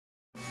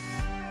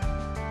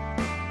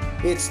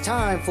It's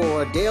time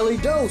for a daily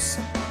dose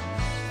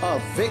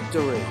of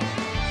victory,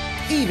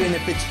 even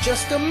if it's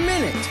just a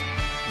minute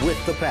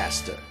with the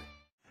pastor.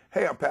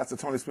 Hey, I'm Pastor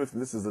Tony Smith,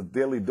 and this is a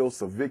daily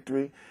dose of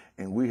victory,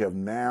 and we have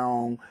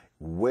now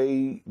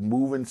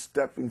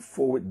stepping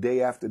forward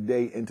day after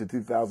day into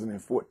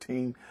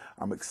 2014.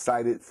 I'm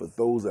excited for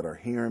those that are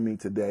hearing me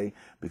today,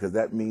 because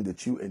that means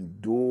that you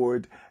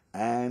endured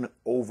and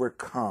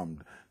overcome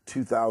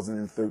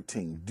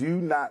 2013. Do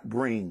not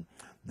bring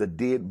the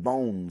dead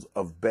bones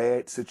of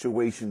bad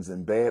situations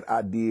and bad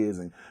ideas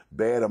and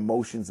bad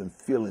emotions and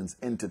feelings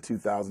into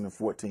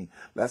 2014.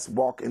 Let's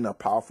walk in the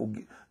powerful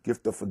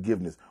gift of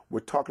forgiveness.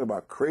 We're talking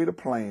about create a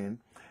plan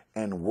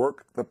and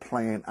work the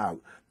plan out.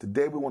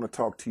 Today we want to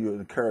talk to you and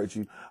encourage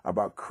you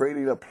about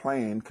creating a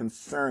plan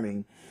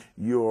concerning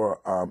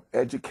your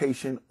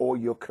education or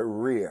your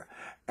career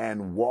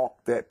and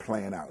walk that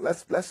plan out.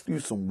 Let's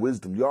use some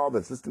wisdom. Y'all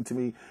that's listening to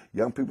me,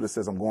 young people that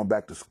says I'm going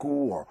back to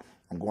school or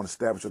I'm going to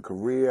establish a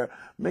career,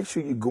 make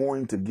sure you're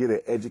going to get an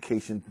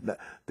education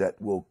that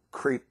will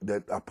create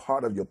that a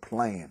part of your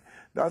plan.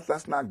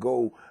 Let's not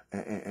go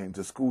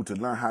to school to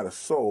learn how to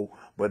sew,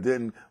 but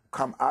then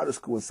come out of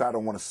school and say, I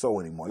don't want to sew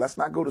anymore. Let's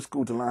not go to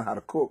school to learn how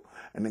to cook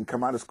and then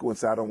come out of school and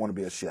say, I don't want to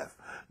be a chef.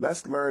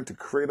 Let's learn to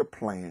create a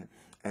plan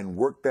and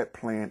work that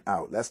plan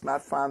out. Let's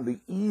not find the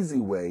easy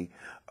way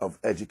of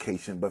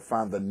education, but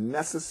find the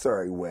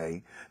necessary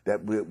way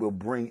that will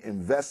bring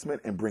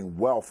investment and bring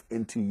wealth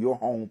into your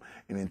home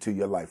and into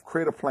your life.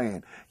 Create a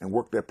plan and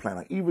work that plan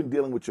out. Even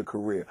dealing with your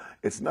career,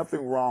 it's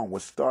nothing wrong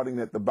with starting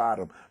at the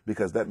bottom,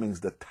 because that means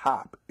the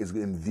top is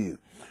in view.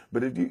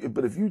 But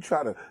if you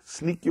try to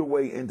sneak your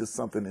way into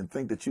something and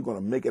think that you're going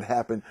to make it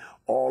happen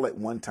all at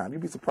one time,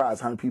 you'd be surprised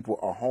how many people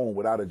are home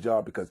without a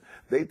job because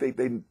they think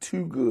they're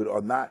too good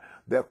or not.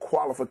 Their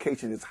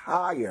qualification is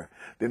higher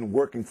than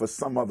working for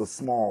some other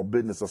small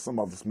business or some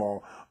other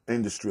small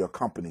industry or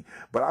company.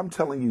 But I'm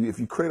telling you, if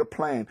you create a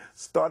plan,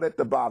 start at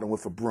the bottom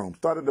with a broom.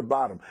 Start at the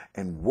bottom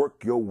and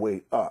work your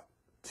way up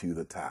to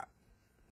the top.